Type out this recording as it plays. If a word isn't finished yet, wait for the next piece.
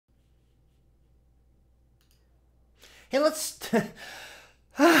Hey, let's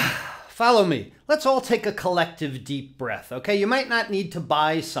follow me. Let's all take a collective deep breath, okay? You might not need to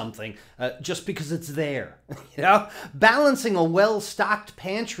buy something just because it's there. You know, balancing a well-stocked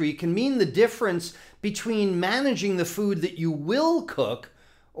pantry can mean the difference between managing the food that you will cook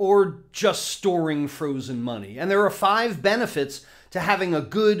or just storing frozen money. And there are 5 benefits to having a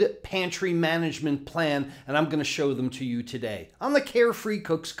good pantry management plan, and I'm going to show them to you today on the Carefree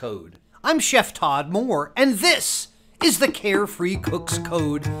Cooks Code. I'm Chef Todd Moore, and this is the Carefree Cooks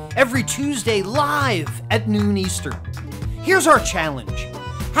Code, every Tuesday live at noon Eastern. Here's our challenge.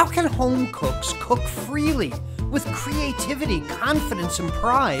 How can home cooks cook freely with creativity, confidence, and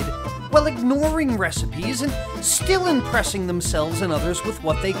pride while ignoring recipes and still impressing themselves and others with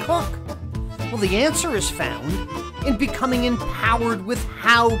what they cook? Well, the answer is found in becoming empowered with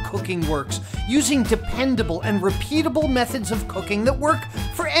how cooking works, using dependable and repeatable methods of cooking that work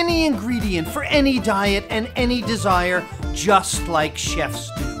for any ingredient, for any diet, and any desire, just like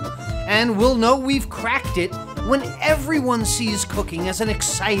chefs do. And we'll know we've cracked it when everyone sees cooking as an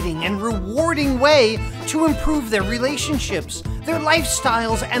exciting and rewarding way to improve their relationships, their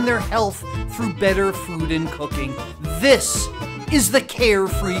lifestyles, and their health through better food and cooking. This is the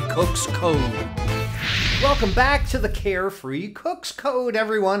Carefree Cooks Code. Welcome back to the Carefree Cooks Code,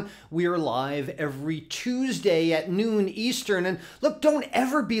 everyone. We are live every Tuesday at noon Eastern. And look, don't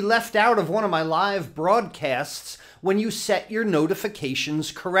ever be left out of one of my live broadcasts when you set your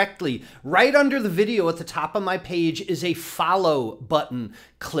notifications correctly. Right under the video at the top of my page is a follow button.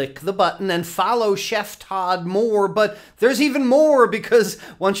 Click the button and follow Chef Todd Moore. But there's even more, because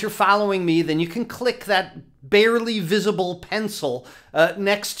once you're following me, then you can click that barely visible pencil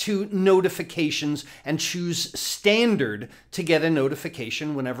next to notifications and choose standard to get a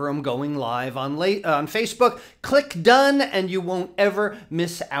notification whenever I'm going live on Facebook. Click done and you won't ever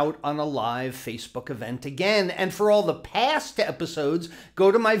miss out on a live Facebook event again. And for all the past episodes, go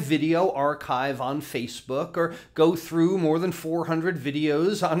to my video archive on Facebook or go through more than 400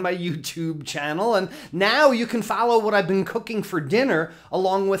 videos on my YouTube channel. And now you can follow what I've been cooking for dinner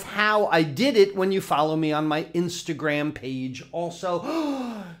along with how I did it when you follow me on my Instagram page. Also,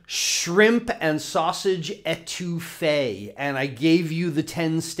 shrimp and sausage etouffee, and I gave you the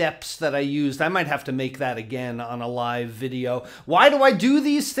 10 steps that I used. I might have to make that again on a live video. Why do I do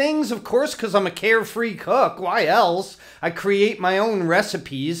these things? Of course, because I'm a carefree cook. Why else? I create my own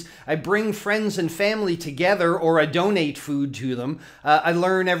recipes. I bring friends and family together, or I donate food to them. I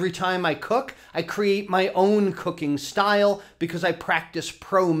learn every time I cook. I create my own cooking style because I practice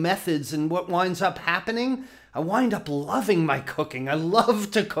pro methods, and what winds up happening? I wind up loving my cooking. I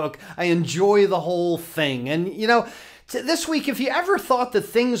love to cook. I enjoy the whole thing. And, you know, this week, if you ever thought that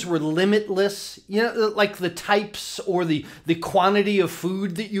things were limitless, you know, like the types or the quantity of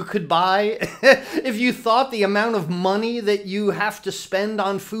food that you could buy, if you thought the amount of money that you have to spend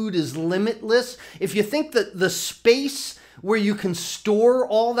on food is limitless, if you think that the space where you can store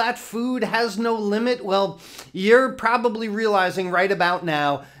all that food has no limit, well, you're probably realizing right about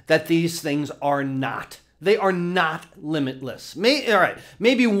now that these things are not. They are not limitless. All right,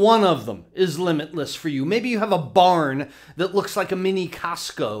 maybe one of them is limitless for you. Maybe you have a barn that looks like a mini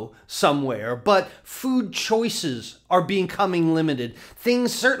Costco somewhere, but food choices are becoming limited.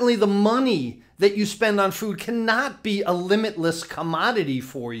 Things, certainly the money that you spend on food cannot be a limitless commodity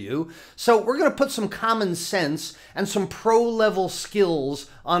for you. So we're going to put some common sense and some pro-level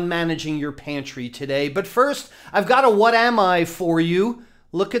skills on managing your pantry today. But first, I've got a what am I for you.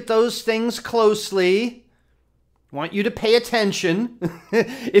 Look at those things closely. Want you to pay attention.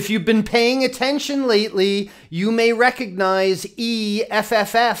 If you've been paying attention lately, you may recognize EFFFLLS.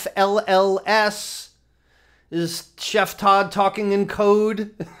 Is Chef Todd talking in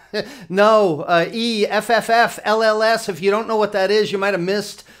code? No, EFFFLLS. If you don't know what that is, you might have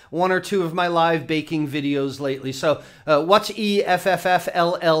missed one or two of my live baking videos lately. So what's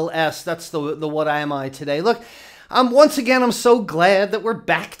EFFFLLS? That's the what am I today. Look, once again, I'm so glad that we're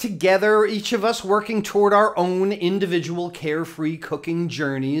back together, each of us working toward our own individual carefree cooking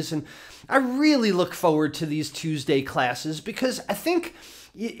journeys. And I really look forward to these Tuesday classes because I think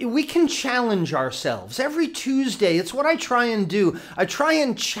we can challenge ourselves. Every Tuesday, it's what I try and do. I try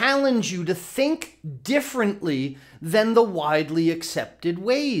and challenge you to think differently than the widely accepted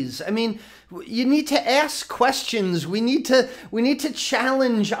ways. I mean, you need to ask questions. We need to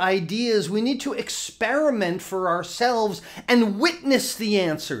challenge ideas. We need to experiment for ourselves and witness the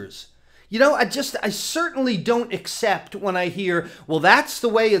answers. You know, I certainly don't accept when I hear, well, that's the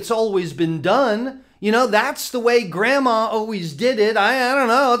way it's always been done. You know, that's the way Grandma always did it. I don't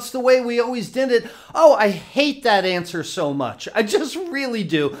know. It's the way we always did it. Oh, I hate that answer so much. I just really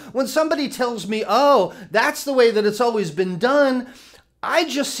do. When somebody tells me, oh, that's the way that it's always been done, I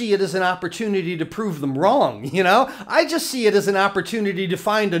just see it as an opportunity to prove them wrong, you know? I just see it as an opportunity to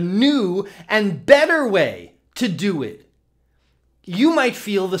find a new and better way to do it. You might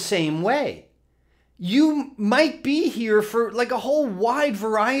feel the same way. You might be here for like a whole wide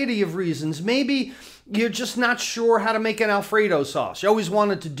variety of reasons. Maybe you're just not sure how to make an Alfredo sauce. You always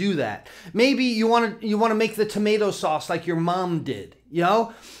wanted to do that. Maybe you want to make the tomato sauce like your mom did, you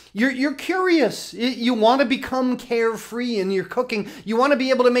know? You're curious. You want to become carefree in your cooking. You want to be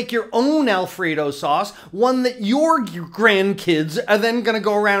able to make your own Alfredo sauce, one that your grandkids are then going to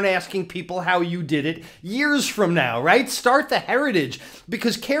go around asking people how you did it years from now, right? Start the heritage,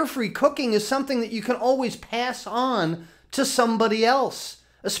 because carefree cooking is something that you can always pass on to somebody else,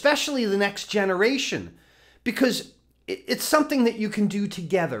 especially the next generation, because it's something that you can do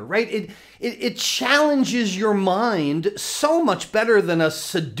together, right? It challenges your mind so much better than a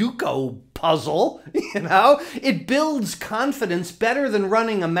Sudoku puzzle, you know? It builds confidence better than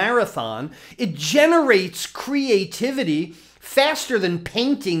running a marathon. It generates creativity faster than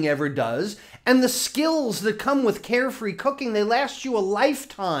painting ever does. And the skills that come with carefree cooking, they last you a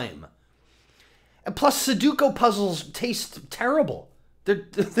lifetime. And plus, Sudoku puzzles taste terrible. They're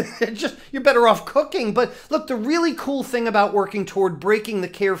just, you're better off cooking. But look, the really cool thing about working toward breaking the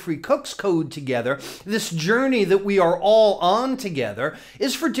Carefree Cooks Code together, this journey that we are all on together,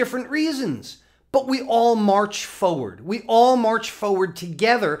 is for different reasons. But we all march forward. We all march forward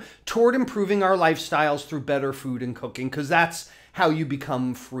together toward improving our lifestyles through better food and cooking, because that's how you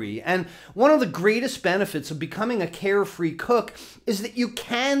become free. And one of the greatest benefits of becoming a carefree cook is that you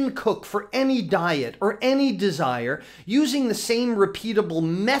can cook for any diet or any desire using the same repeatable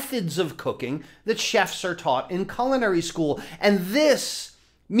methods of cooking that chefs are taught in culinary school. And this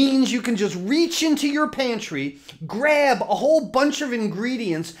means you can just reach into your pantry, grab a whole bunch of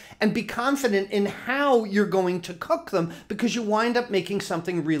ingredients, and be confident in how you're going to cook them, because you wind up making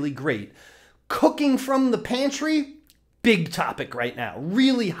something really great. Cooking from the pantry, big topic right now,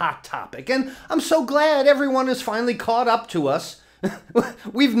 really hot topic. And I'm so glad everyone has finally caught up to us.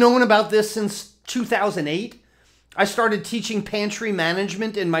 We've known about this since 2008. I started teaching pantry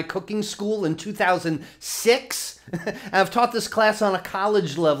management in my cooking school in 2006. I've taught this class on a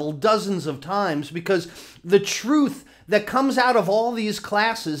college level dozens of times, because the truth that comes out of all these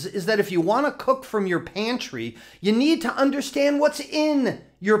classes is that if you want to cook from your pantry, you need to understand what's in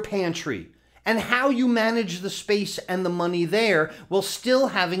your pantry and how you manage the space and the money there while still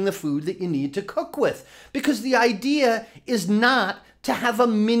having the food that you need to cook with. Because the idea is not to have a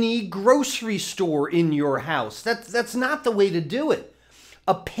mini grocery store in your house. That's not the way to do it.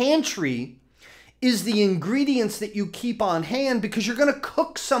 A pantry is the ingredients that you keep on hand because you're going to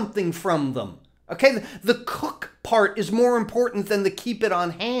cook something from them. Okay, the cook part is more important than the keep it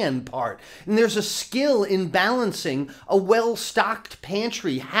on hand part. And there's a skill in balancing a well-stocked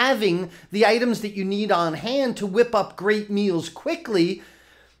pantry, having the items that you need on hand to whip up great meals quickly,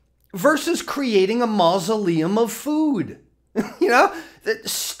 versus creating a mausoleum of food. You know,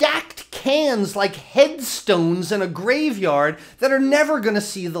 stacked cans like headstones in a graveyard that are never going to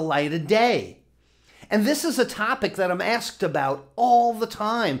see the light of day. And this is a topic that I'm asked about all the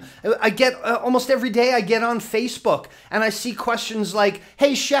time. I get, almost every day I get on Facebook and I see questions like,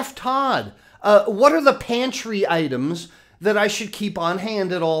 hey, Chef Todd, what are the pantry items that I should keep on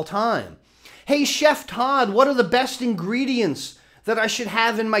hand at all time? Hey, Chef Todd, what are the best ingredients that I should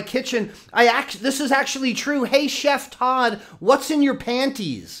have in my kitchen? This is actually true. Hey, Chef Todd, what's in your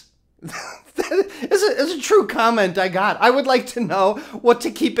panties? It's a true comment I got. I would like to know what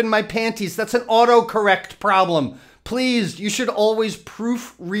to keep in my panties. That's an autocorrect problem. Please, you should always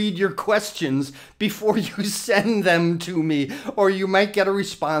proofread your questions before you send them to me, or you might get a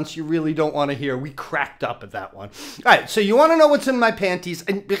response you really don't want to hear. We cracked up at that one. All right, so you want to know what's in my panties?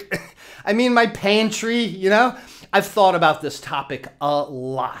 I mean my pantry, you know? I've thought about this topic a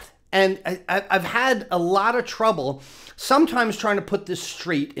lot, and I've had a lot of trouble sometimes trying to put this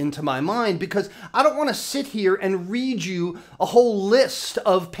straight into my mind, because I don't want to sit here and read you a whole list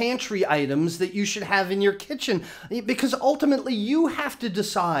of pantry items that you should have in your kitchen, because ultimately you have to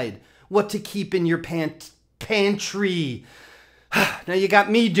decide what to keep in your pantry. Now you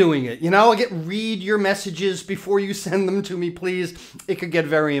got me doing it, you know? Read your messages before you send them to me, please. It could get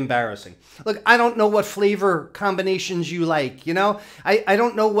very embarrassing. Look, I don't know what flavor combinations you like, you know? I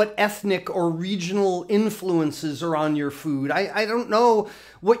don't know what ethnic or regional influences are on your food. I don't know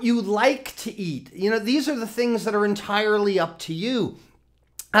what you like to eat. You know, these are the things that are entirely up to you.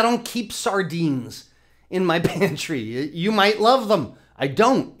 I don't keep sardines in my pantry. You might love them. I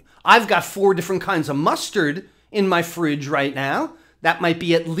don't. I've got 4 different kinds of mustard in my fridge right now. That might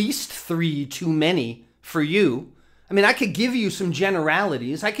be at least 3 too many for you. I mean, I could give you some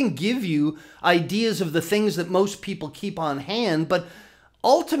generalities. I can give you ideas of the things that most people keep on hand, but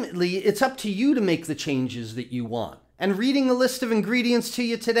ultimately, it's up to you to make the changes that you want. And reading a list of ingredients to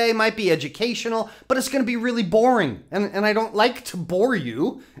you today might be educational, but it's going to be really boring. And I don't like to bore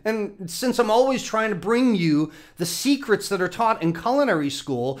you. And since I'm always trying to bring you the secrets that are taught in culinary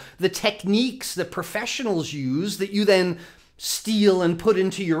school, the techniques that professionals use that you then steal and put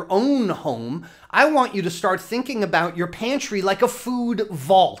into your own home, I want you to start thinking about your pantry like a food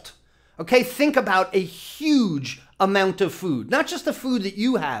vault. Okay, think about a huge amount of food, not just the food that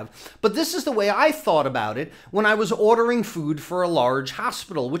you have, but this is the way I thought about it when I was ordering food for a large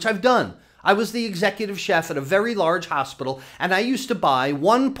hospital, which I've done. I was the executive chef at a very large hospital, and I used to buy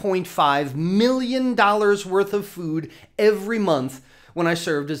 $1.5 million worth of food every month when I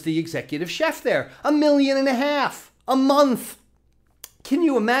served as the executive chef there. $1.5 million a month. Can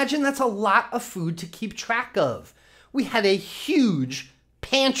you imagine? That's a lot of food to keep track of. We had a huge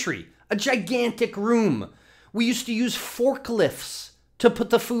pantry, a gigantic room. We used to use forklifts to put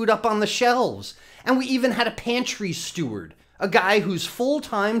the food up on the shelves. And we even had a pantry steward, a guy whose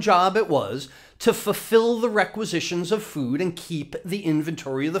full-time job it was to fulfill the requisitions of food and keep the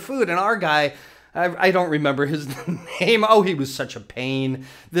inventory of the food. And our guy, I don't remember his name. Oh, he was such a pain.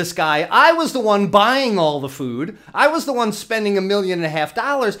 This guy, I was the one buying all the food. I was the one spending $1.5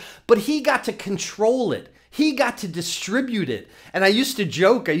 million, but he got to control it. He got to distribute it. And I used to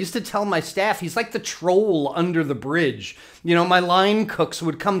joke, I used to tell my staff, he's like the troll under the bridge. You know, my line cooks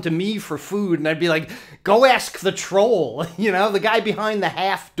would come to me for food and I'd be like, go ask the troll. You know, the guy behind the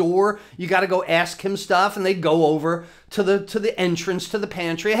half door, you got to go ask him stuff. And they'd go over to the entrance to the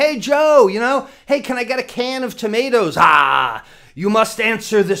pantry. Hey, Joe, you know, hey, can I get a can of tomatoes? Ah, you must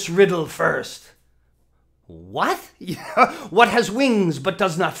answer this riddle first. What? What has wings but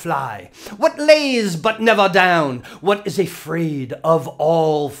does not fly? What lays but never down? What is afraid of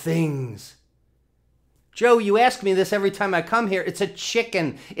all things? Joe, you ask me this every time I come here. It's a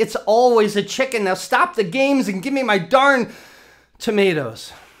chicken. It's always a chicken. Now stop the games and give me my darn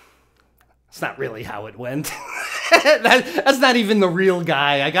tomatoes. That's not really how it went. That's not even the real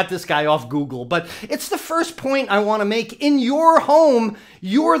guy. I got this guy off Google. But it's the first point I want to make. In your home,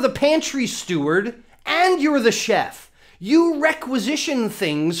 you're the pantry steward and you're the chef. You requisition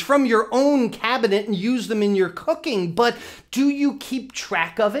things from your own cabinet and use them in your cooking, but do you keep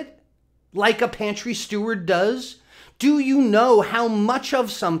track of it like a pantry steward does? Do you know how much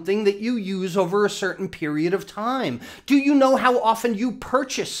of something that you use over a certain period of time? Do you know how often you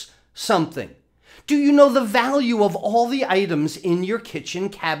purchase something? Do you know the value of all the items in your kitchen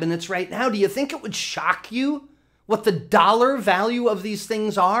cabinets right now? Do you think it would shock you what the dollar value of these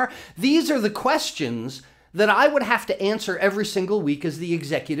things are? These are the questions that I would have to answer every single week as the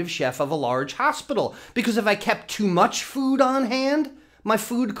executive chef of a large hospital. Because if I kept too much food on hand, my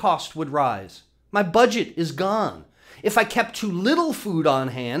food cost would rise. My budget is gone. If I kept too little food on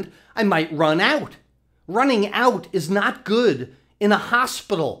hand, I might run out. Running out is not good in a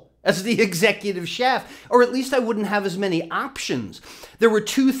hospital as the executive chef, or at least I wouldn't have as many options. There were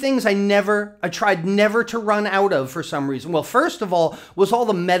 2 things I tried never to run out of for some reason. Well, first of all, was all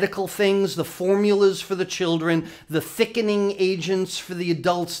the medical things, the formulas for the children, the thickening agents for the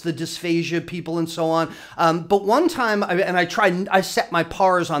adults, the dysphagia people, and so on. But one time, I set my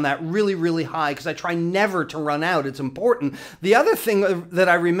pars on that really, really high because I try never to run out. It's important. The other thing that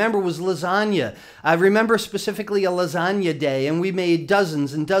I remember was lasagna. I remember specifically a lasagna day, and we made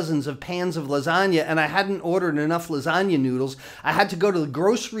dozens and dozens of pans of lasagna, and I hadn't ordered enough lasagna noodles. I had to go to the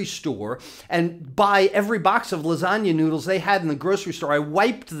grocery store and buy every box of lasagna noodles they had in the grocery store. I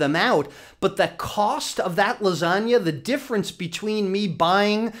wiped them out, but the cost of that lasagna, the difference between me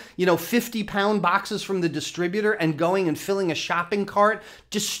buying, 50-pound boxes from the distributor and going and filling a shopping cart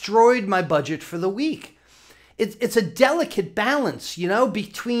destroyed my budget for the week. It's a delicate balance,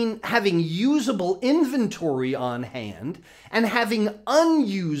 between having usable inventory on hand and having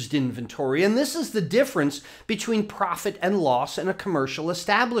unused inventory. And this is the difference between profit and loss in a commercial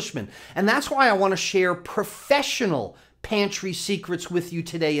establishment. And that's why I want to share professional pantry secrets with you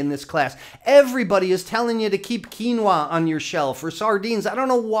today in this class. Everybody is telling you to keep quinoa on your shelf or sardines. I don't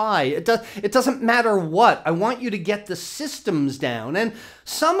know why. It doesn't matter what. I want you to get the systems down. And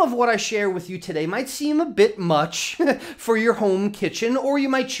some of what I share with you today might seem a bit much for your home kitchen, or you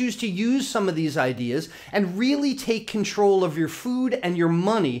might choose to use some of these ideas and really take control of your food and your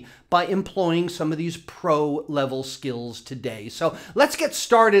money by employing some of these pro-level skills today. So let's get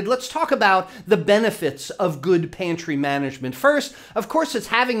started. Let's talk about the benefits of good pantry management. First, of course, it's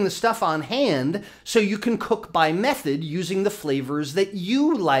having the stuff on hand so you can cook by method using the flavors that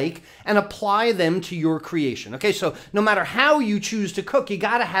you like and apply them to your creation. Okay, so no matter how you choose to cook, you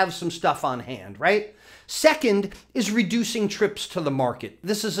gotta have some stuff on hand, right? Second is reducing trips to the market.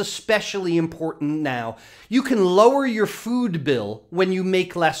 This is especially important now. You can lower your food bill when you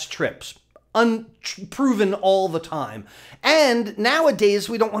make less trips. Unproven all the time. And nowadays,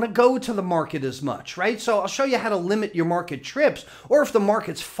 we don't want to go to the market as much, right? So I'll show you how to limit your market trips. Or if the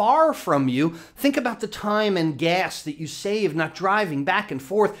market's far from you, think about the time and gas that you save not driving back and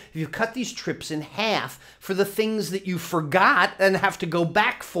forth. If you cut these trips in half for the things that you forgot and have to go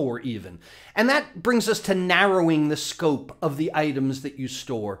back for even. And that brings us to narrowing the scope of the items that you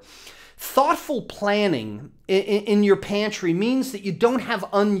store. Thoughtful planning in your pantry means that you don't have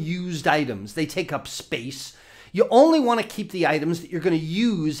unused items. They take up space. You only want to keep the items that you're going to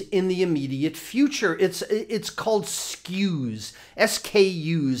use in the immediate future. It's called SKUs,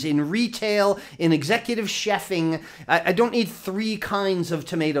 SKUs, in retail, in executive chefing. I don't need 3 kinds of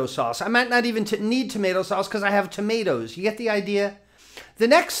tomato sauce. I might not even need tomato sauce because I have tomatoes. You get the idea? The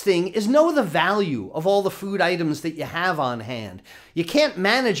next thing is know the value of all the food items that you have on hand. You can't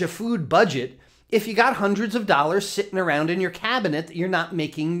manage a food budget if you got hundreds of dollars sitting around in your cabinet that you're not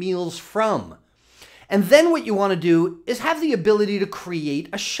making meals from. And then what you want to do is have the ability to create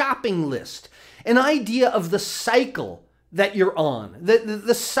a shopping list, an idea of the cycle that you're on,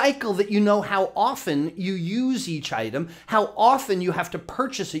 the cycle that you know how often you use each item, how often you have to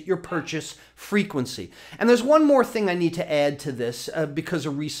purchase it, your purchase frequency. And there's one more thing I need to add to this because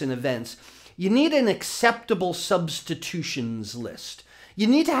of recent events. You need an acceptable substitutions list. You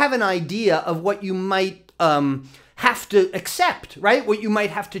need to have an idea of what you might have to accept, right? What you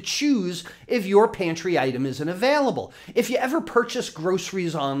might have to choose if your pantry item isn't available. If you ever purchase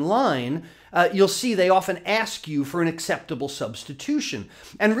groceries online, you'll see they often ask you for an acceptable substitution.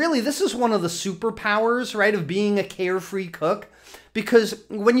 And really, this is one of the superpowers, right, of being a carefree cook. Because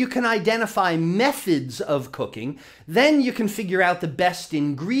when you can identify methods of cooking, then you can figure out the best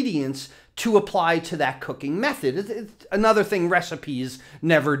ingredients to apply to that cooking method. It's another thing recipes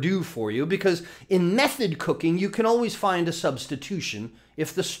never do for you, because in method cooking, you can always find a substitution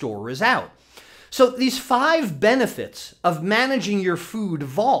if the store is out. So these 5 benefits of managing your food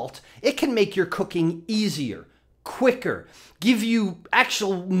vault, it can make your cooking easier, quicker, give you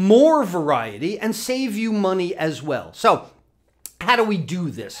actual more variety, and save you money as well. So how do we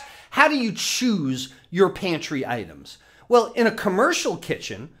do this? How do you choose your pantry items? Well, in a commercial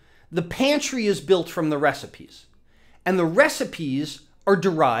kitchen, the pantry is built from the recipes, and the recipes are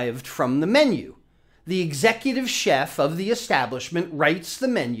derived from the menu. The executive chef of the establishment writes the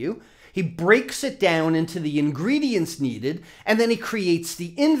menu, he breaks it down into the ingredients needed, and then he creates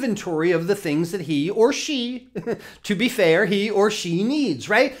the inventory of the things that he or she, to be fair, he or she needs,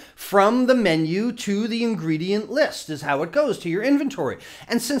 right? From the menu to the ingredient list is how it goes to your inventory.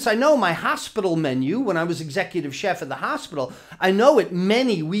 And since I know my hospital menu, when I was executive chef at the hospital, I know it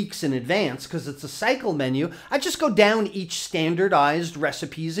many weeks in advance because it's a cycle menu. I just go down each standardized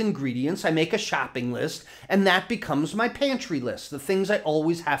recipes, ingredients, I make a shopping list, and that becomes my pantry list, the things I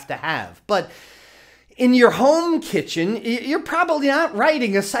always have to have. But in your home kitchen, you're probably not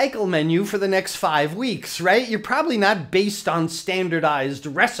writing a cycle menu for the next 5 weeks, right? You're probably not based on standardized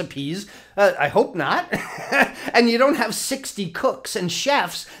recipes. I hope not. And you don't have 60 cooks and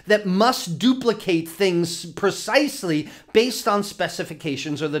chefs that must duplicate things precisely based on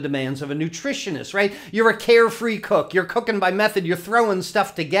specifications or the demands of a nutritionist, right? You're a carefree cook. You're cooking by method. You're throwing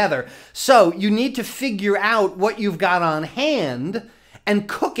stuff together. So you need to figure out what you've got on hand and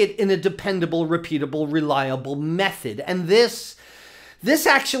cook it in a dependable, repeatable, reliable method. And this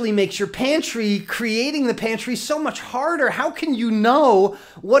actually makes your pantry, creating the pantry, so much harder. How can you know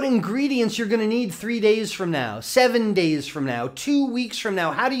what ingredients you're going to need 3 days from now, 7 days from now, 2 weeks from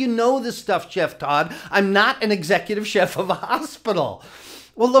now? How do you know this stuff, Chef Todd? I'm not an executive chef of a hospital.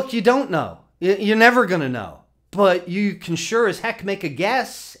 Well, look, you don't know. You're never going to know. But you can sure as heck make a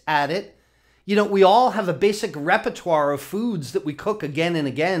guess at it. You know, we all have a basic repertoire of foods that we cook again and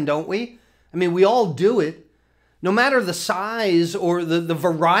again, don't we? I mean, we all do it. No matter the size or the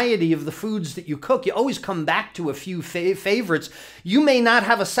variety of the foods that you cook, you always come back to a few favorites. You may not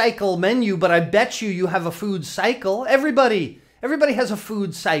have a cycle menu, but I bet you have a food cycle. Everybody has a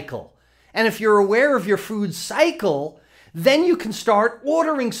food cycle. And if you're aware of your food cycle, then you can start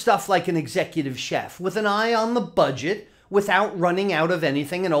ordering stuff like an executive chef with an eye on the budget without running out of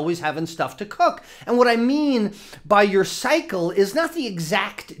anything and always having stuff to cook. And what I mean by your cycle is not the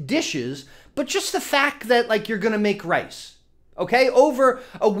exact dishes, but just the fact that like you're gonna make rice, okay? Over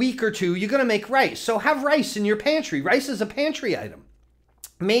a week or two, you're gonna make rice. So have rice in your pantry. Rice is a pantry item.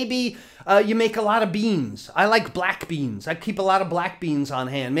 Maybe you make a lot of beans. I like black beans. I keep a lot of black beans on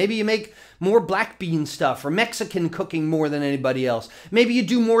hand. Maybe you make more black bean stuff or Mexican cooking more than anybody else. Maybe you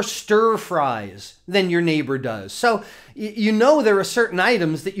do more stir fries than your neighbor does. So you know there are certain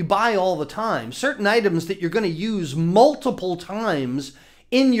items that you buy all the time, certain items that you're going to use multiple times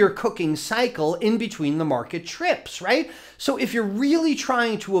in your cooking cycle in between the market trips, right? So if you're really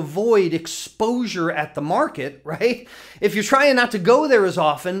trying to avoid exposure at the market, right? If you're trying not to go there as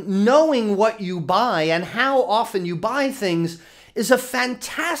often, knowing what you buy and how often you buy things is a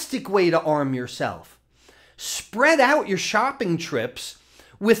fantastic way to arm yourself. Spread out your shopping trips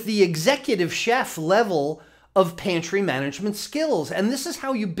with the executive chef level of pantry management skills. And this is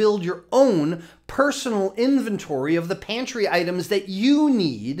how you build your own personal inventory of the pantry items that you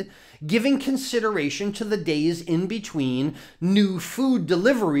need, giving consideration to the days in between new food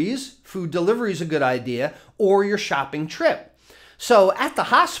deliveries. Food delivery is a good idea, or your shopping trip. So at the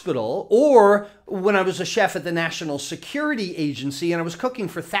hospital, or when I was a chef at the National Security Agency and I was cooking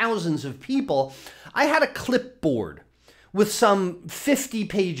for thousands of people, I had a clipboard with some 50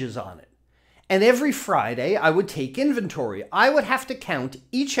 pages on it. And every Friday, I would take inventory. I would have to count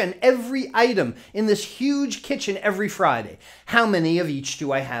each and every item in this huge kitchen every Friday. How many of each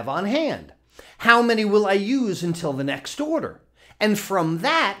do I have on hand? How many will I use until the next order? And from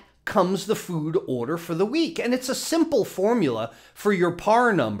that comes the food order for the week. And it's a simple formula for your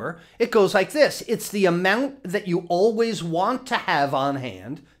PAR number. It goes like this. It's the amount that you always want to have on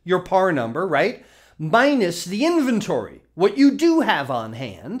hand, your PAR number, right? Minus the inventory, what you do have on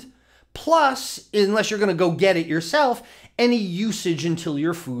hand, plus, unless you're going to go get it yourself, any usage until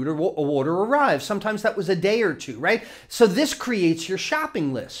your food or order arrives. Sometimes that was a day or two, right? So this creates your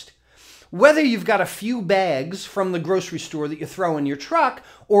shopping list. Whether you've got a few bags from the grocery store that you throw in your truck,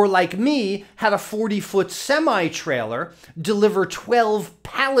 or like me, had a 40-foot semi-trailer deliver 12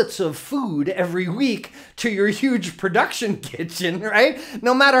 pallets of food every week to your huge production kitchen, right?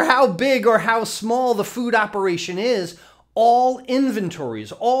 No matter how big or how small the food operation is, all the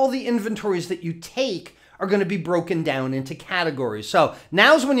inventories that you take are going to be broken down into categories. So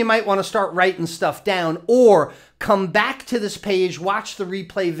now's when you might want to start writing stuff down, or come back to this page, watch the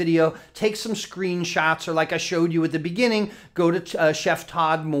replay video, take some screenshots, or like I showed you at the beginning, go to Chef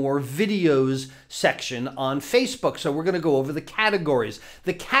Todd Moore videos section on Facebook. So we're going to go over the categories.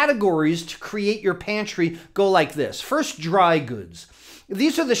 The categories to create your pantry go like this. First, dry goods.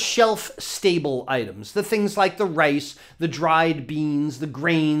 These are the shelf-stable items, the things like the rice, the dried beans, the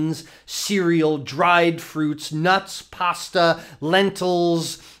grains, cereal, dried fruits, nuts, pasta,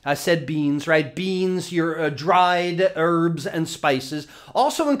 lentils. I said beans, right? Beans, your dried herbs and spices.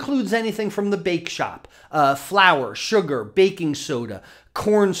 Also includes anything from the bake shop, flour, sugar, baking soda,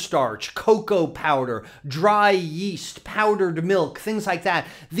 cornstarch, cocoa powder, dry yeast, powdered milk, things like that.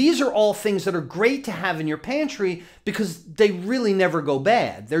 These are all things that are great to have in your pantry because they really never go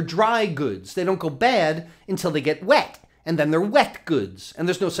bad. They're dry goods. They don't go bad until they get wet, and then they're wet goods. And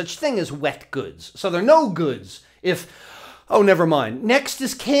there's no such thing as wet goods. So they're no goods if... Oh, never mind. Next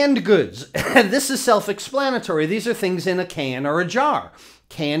is canned goods. This is self-explanatory. These are things in a can or a jar.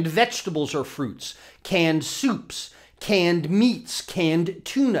 Canned vegetables or fruits, canned soups, canned meats, canned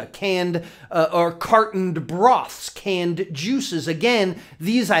tuna, canned or cartoned broths, canned juices. Again,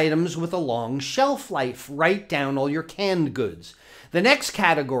 these items with a long shelf life. Write down all your canned goods. The next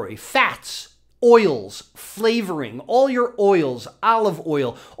category, fats, oils, flavoring, all your oils, olive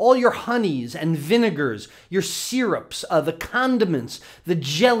oil, all your honeys and vinegars, your syrups, the condiments, the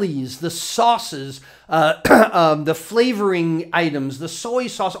jellies, the sauces, the flavoring items, the soy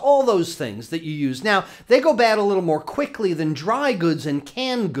sauce, all those things that you use. Now, they go bad a little more quickly than dry goods and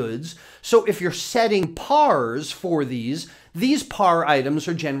canned goods. So if you're setting PARs for these PAR items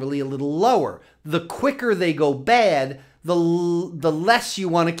are generally a little lower. The quicker they go bad, the less you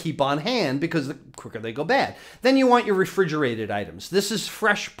want to keep on hand because the quicker they go bad. Then you want your refrigerated items. This is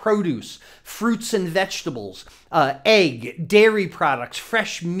fresh produce, fruits and vegetables, egg, dairy products,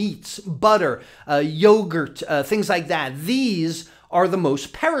 fresh meats, butter, yogurt, things like that. These are the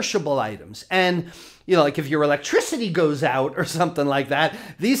most perishable items. And, you know, like if your electricity goes out or something like that,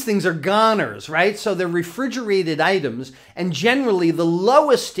 these things are goners, right? So they're refrigerated items, and generally the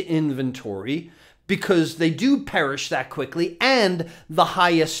lowest inventory because they do perish that quickly, and the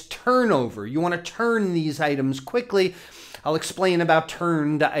highest turnover. You want to turn these items quickly. I'll explain about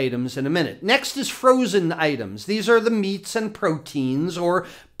turned items in a minute. Next is frozen items. These are the meats and proteins, or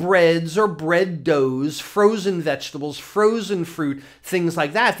breads or bread doughs, frozen vegetables, frozen fruit, things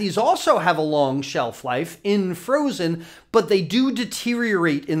like that. These also have a long shelf life in frozen, but they do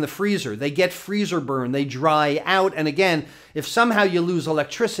deteriorate in the freezer. They get freezer burn, they dry out, and again, if somehow you lose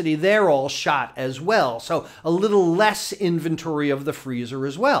electricity, they're all shot as well. So a little less inventory of the freezer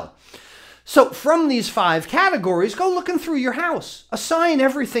as well. So from these 5 categories, go looking through your house. Assign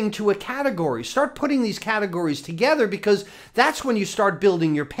everything to a category. Start putting these categories together, because that's when you start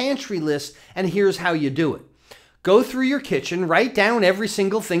building your pantry list, and here's how you do it. Go through your kitchen, write down every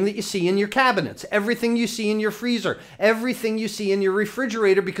single thing that you see in your cabinets, everything you see in your freezer, everything you see in your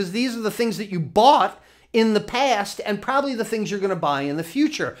refrigerator, because these are the things that you bought in the past and probably the things you're going to buy in the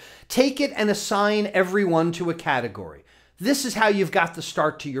future. Take it and assign everyone to a category. This is how you've got the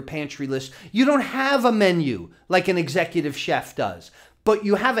start to your pantry list. You don't have a menu like an executive chef does, but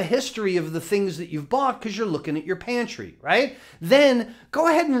you have a history of the things that you've bought because you're looking at your pantry, right? Then go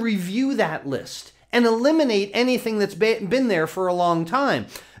ahead and review that list and eliminate anything that's been there for a long time.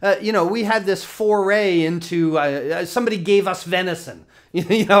 You know, we had this foray into, somebody gave us venison.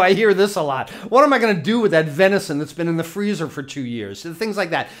 You know, I hear this a lot. What am I going to do with that venison that's been in the freezer for 2 years? Things like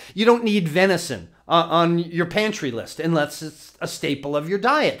that. You don't need venison on your pantry list unless it's a staple of your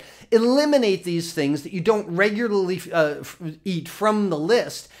diet. Eliminate these things that you don't regularly eat from the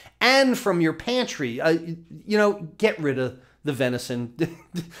list and from your pantry. You know, get rid of the venison,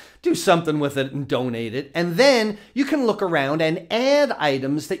 do something with it and donate it. And then you can look around and add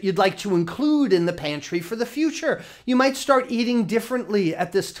items that you'd like to include in the pantry for the future. You might start eating differently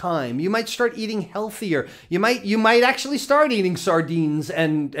at this time. You might start eating healthier. You might actually start eating sardines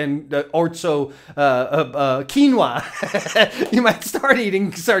and orzo quinoa. You might start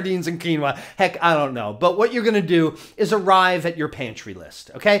eating sardines and quinoa. Heck, I don't know. But what you're going to do is arrive at your pantry list,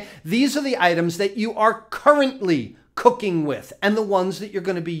 okay? These are the items that you are currently cooking with and the ones that you're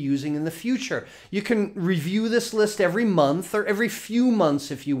going to be using in the future. You can review this list every month or every few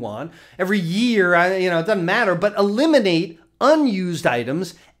months if you want. Every year, you know, it doesn't matter, but eliminate unused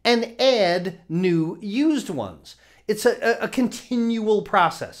items and add new used ones. It's a continual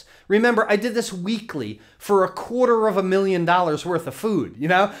process. Remember, I did this weekly for $250,000 worth of food. You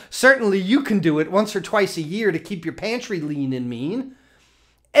know, certainly you can do it once or twice a year to keep your pantry lean and mean.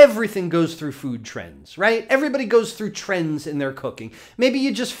 Everything goes through food trends, right? Everybody goes through trends in their cooking. Maybe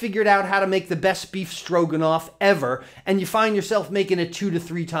you just figured out how to make the best beef stroganoff ever, and you find yourself making it 2 to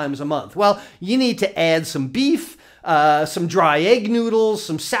 3 times a month. Well, you need to add some beef, some dry egg noodles,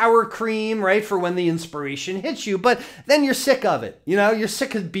 some sour cream, right, for when the inspiration hits you. But then you're sick of it. You know, you're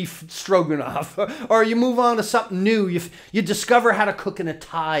sick of beef stroganoff. Or you move on to something new. You discover how to cook in a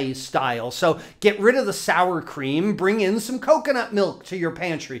Thai style. So get rid of the sour cream. Bring in some coconut milk to your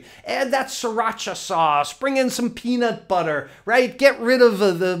pantry. Add that sriracha sauce. Bring in some peanut butter, right? Get rid of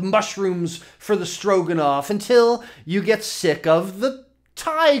the mushrooms for the stroganoff until you get sick of the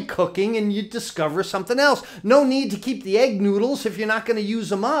Thai cooking and you discover something else. No need to keep the egg noodles if you're not going to use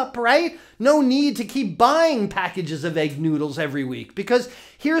them up, right? No need to keep buying packages of egg noodles every week, because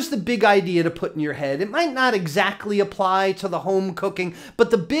here's the big idea to put in your head. It might not exactly apply to the home cooking,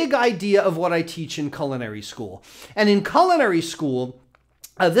 but the big idea of what I teach in culinary school. And in culinary school,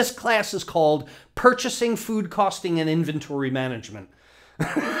 this class is called Purchasing, Food Costing, and Inventory Management.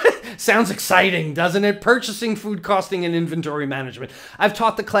 Sounds exciting, doesn't it? Purchasing, food costing, and inventory management. I've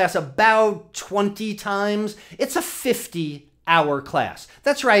taught the class about 20 times. It's a 50-hour class.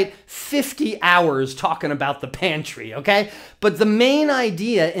 That's right, 50 hours talking about the pantry, okay? But the main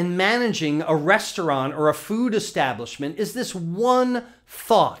idea in managing a restaurant or a food establishment is this one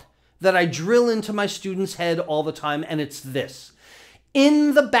thought that I drill into my students' head all the time, and it's this.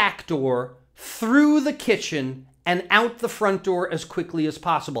 In the back door, through the kitchen, and out the front door as quickly as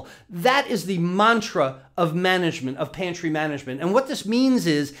possible. That is the mantra of management, of pantry management. And what this means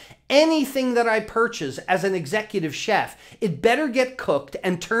is anything that I purchase as an executive chef, it better get cooked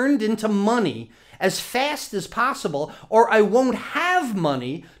and turned into money as fast as possible, or I won't have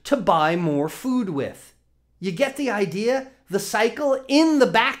money to buy more food with. You get the idea? The cycle in the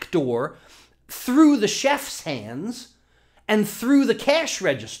back door, through the chef's hands, and through the cash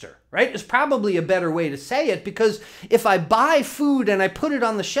register, right? Is probably a better way to say it, because if I buy food and I put it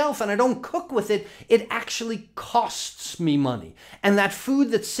on the shelf and I don't cook with it, it actually costs me money. And that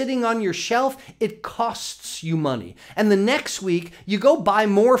food that's sitting on your shelf, it costs you money. And the next week, you go buy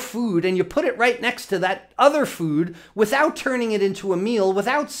more food and you put it right next to that other food without turning it into a meal,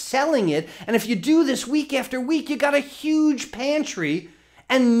 without selling it. And if you do this week after week, you got a huge pantry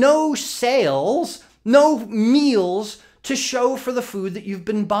and no sales, no meals to show for the food that you've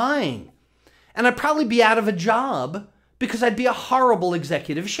been buying. And I'd probably be out of a job because I'd be a horrible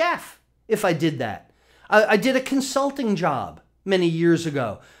executive chef if I did that. I did a consulting job many years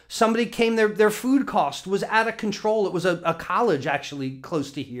ago. Somebody came, their food cost was out of control. It was a college actually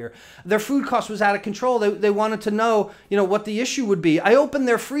close to here. Their food cost was out of control. They wanted to know, what the issue would be. I opened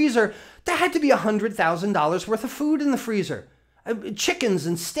their freezer. There had to be $100,000 worth of food in the freezer. Chickens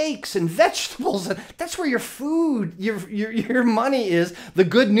and steaks and vegetables. That's where your food, your money is. The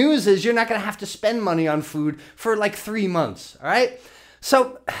good news is you're not going to have to spend money on food for like 3 months. All right.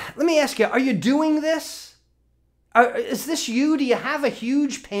 So let me ask you, are you doing this? Is this you? Do you have a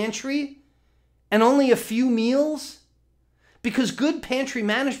huge pantry and only a few meals? Because good pantry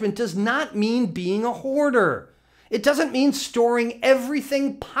management does not mean being a hoarder. It doesn't mean storing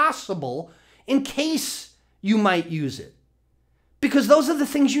everything possible in case you might use it. Because those are the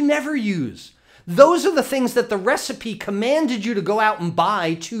things you never use. Those are the things that the recipe commanded you to go out and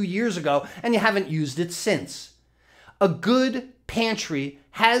buy 2 years ago, and you haven't used it since. A good pantry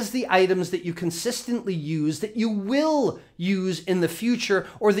has the items that you consistently use, that you will use in the future,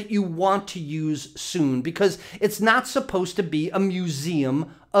 or that you want to use soon, because it's not supposed to be a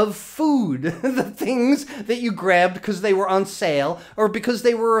museum of food, the things that you grabbed because they were on sale or because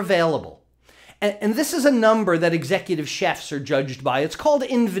they were available. And this is a number that executive chefs are judged by. It's called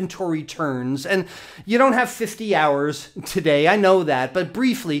inventory turns. And you don't have 50 hours today, I know that. But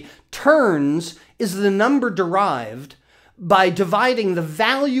briefly, turns is the number derived by dividing the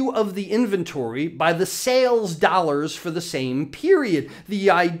value of the inventory by the sales dollars for the same period. The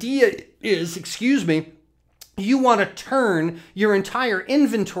idea is, you want to turn your entire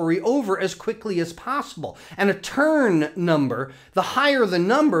inventory over as quickly as possible. And a turn number, the higher the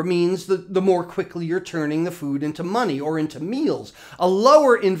number means the more quickly you're turning the food into money or into meals. A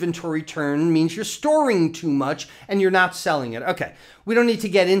lower inventory turn means you're storing too much and you're not selling it. Okay, we don't need to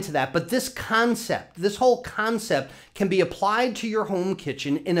get into that, but this whole concept can be applied to your home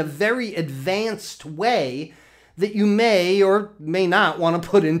kitchen in a very advanced way that you may or may not want to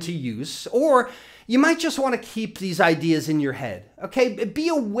put into use, or you might just want to keep these ideas in your head, okay? Be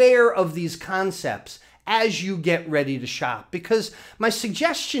aware of these concepts as you get ready to shop, because my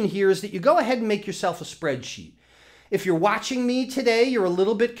suggestion here is that you go ahead and make yourself a spreadsheet. If you're watching me today, you're a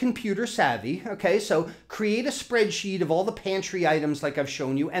little bit computer savvy, okay? So create a spreadsheet of all the pantry items like I've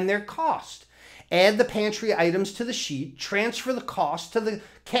shown you and their cost. Add the pantry items to the sheet, transfer the cost to the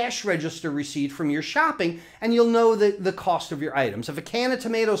cash register receipt from your shopping, and you'll know the cost of your items. If a can of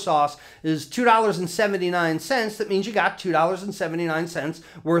tomato sauce is $2.79, that means you got $2.79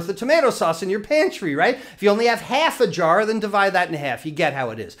 worth of tomato sauce in your pantry, right? If you only have half a jar, then divide that in half. You get how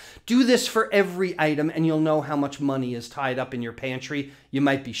it is. Do this for every item, and you'll know how much money is tied up in your pantry. You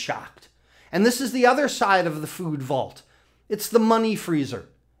might be shocked. And this is the other side of the food vault. It's the money freezer.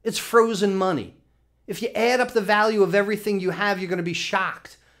 It's frozen money. If you add up the value of everything you have, you're going to be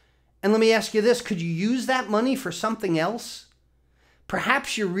shocked. And let me ask you this, could you use that money for something else?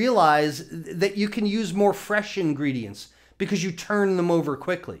 Perhaps you realize that you can use more fresh ingredients because you turn them over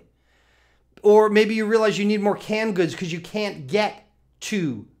quickly. Or maybe you realize you need more canned goods because you can't get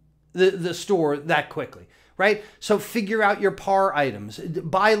to the store that quickly. Right? So figure out your par items.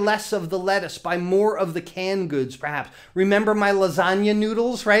 Buy less of the lettuce. Buy more of the canned goods, perhaps. Remember my lasagna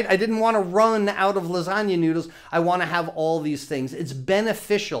noodles, right? I didn't want to run out of lasagna noodles. I want to have all these things. It's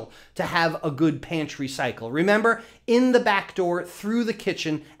beneficial to have a good pantry cycle. Remember, in the back door, through the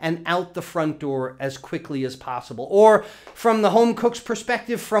kitchen, and out the front door as quickly as possible. Or from the home cook's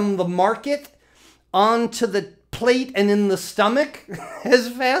perspective, from the market onto the plate and in the stomach as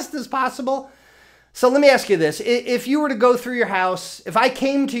fast as possible. So let me ask you this. If you were to go through your house, if I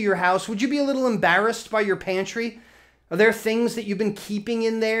came to your house, would you be a little embarrassed by your pantry? Are there things that you've been keeping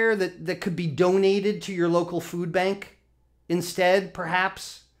in there that could be donated to your local food bank instead,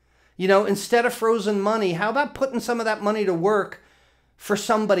 perhaps? Instead of frozen money, how about putting some of that money to work for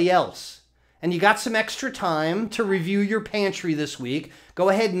somebody else? And you got some extra time to review your pantry this week. Go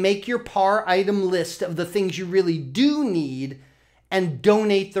ahead and make your par item list of the things you really do need and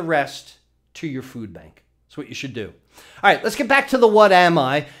donate the rest to your food bank. That's what you should do. All right, let's get back to the what am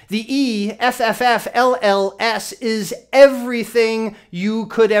I. The EFFFLLS is everything you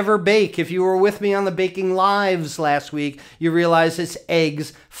could ever bake. If you were with me on the Baking Lives last week, you realize it's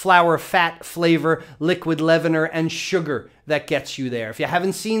eggs, flour, fat, flavor, liquid leavener, and sugar that gets you there. If you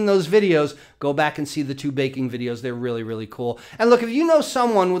haven't seen those videos, go back and see the 2 baking videos. They're really, really cool. And look, if you know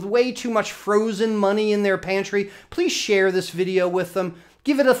someone with way too much frozen money in their pantry, please share this video with them.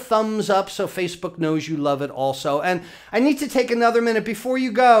 Give it a thumbs up so Facebook knows you love it also. And I need to take another minute before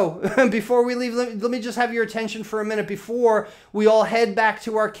you go, before we leave. Let me just have your attention for a minute before we all head back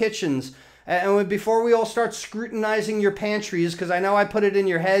to our kitchens. And before we all start scrutinizing your pantries, because I know I put it in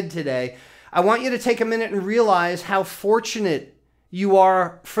your head today, I want you to take a minute and realize how fortunate you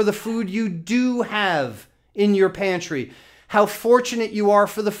are for the food you do have in your pantry. How fortunate you are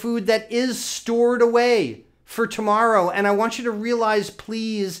for the food that is stored away for tomorrow. And I want you to realize,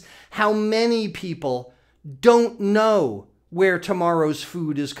 please, how many people don't know where tomorrow's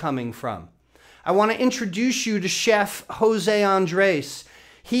food is coming from. I want to introduce you to Chef Jose Andres.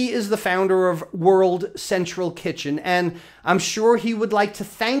 He is the founder of World Central Kitchen, and I'm sure he would like to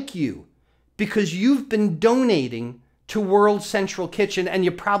thank you because you've been donating to World Central Kitchen, and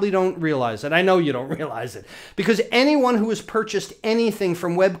you probably don't realize it. I know you don't realize it, because anyone who has purchased anything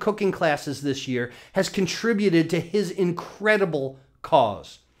from web cooking classes this year has contributed to his incredible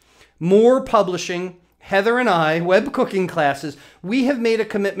cause. More Publishing, Heather and I, web cooking classes, we have made a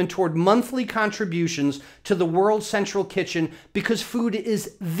commitment toward monthly contributions to the World Central Kitchen because food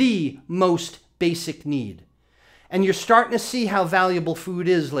is the most basic need. And you're starting to see how valuable food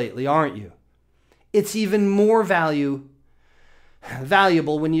is lately, aren't you? It's even more valuable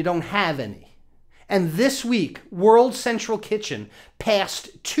when you don't have any. And this week, World Central Kitchen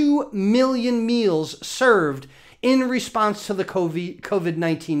passed 2 million meals served in response to the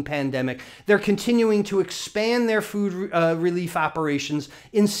COVID-19 pandemic. They're continuing to expand their food relief operations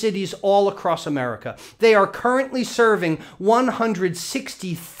in cities all across America. They are currently serving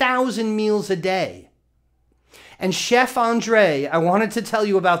 160,000 meals a day. And Chef Andre, I wanted to tell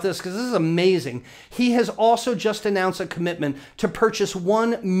you about this because this is amazing. He has also just announced a commitment to purchase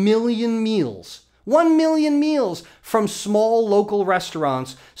 1 million meals. 1 million meals from small local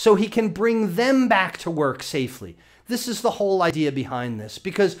restaurants so he can bring them back to work safely. This is the whole idea behind this,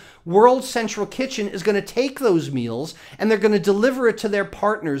 because World Central Kitchen is going to take those meals and they're going to deliver it to their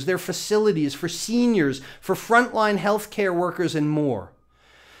partners, their facilities, for seniors, for frontline healthcare workers, and more.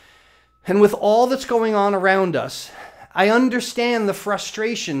 And with all that's going on around us, I understand the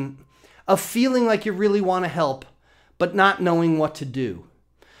frustration of feeling like you really want to help, but not knowing what to do.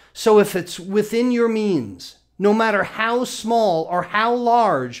 So if it's within your means, no matter how small or how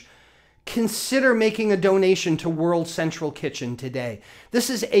large, consider making a donation to World Central Kitchen today. This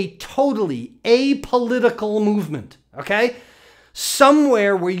is a totally apolitical movement, okay?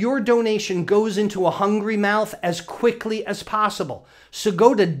 Somewhere where your donation goes into a hungry mouth as quickly as possible. So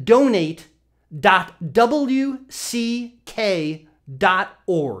go to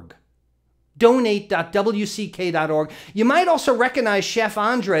donate.wck.org. Donate.wck.org. You might also recognize Chef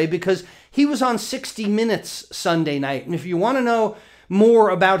Andre because he was on 60 Minutes Sunday night. And if you want to know more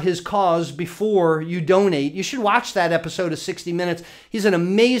about his cause before you donate, you should watch that episode of 60 Minutes. He's an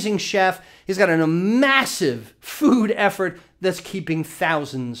amazing chef. He's got a massive food effort that's keeping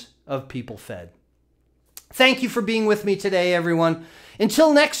thousands of people fed. Thank you for being with me today, everyone.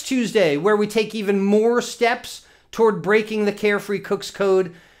 Until next Tuesday, where we take even more steps toward breaking the Carefree Cook's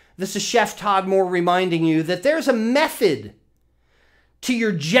Code, this is Chef Todd Moore reminding you that there's a method to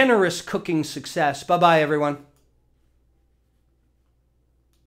your generous cooking success. Bye-bye, everyone.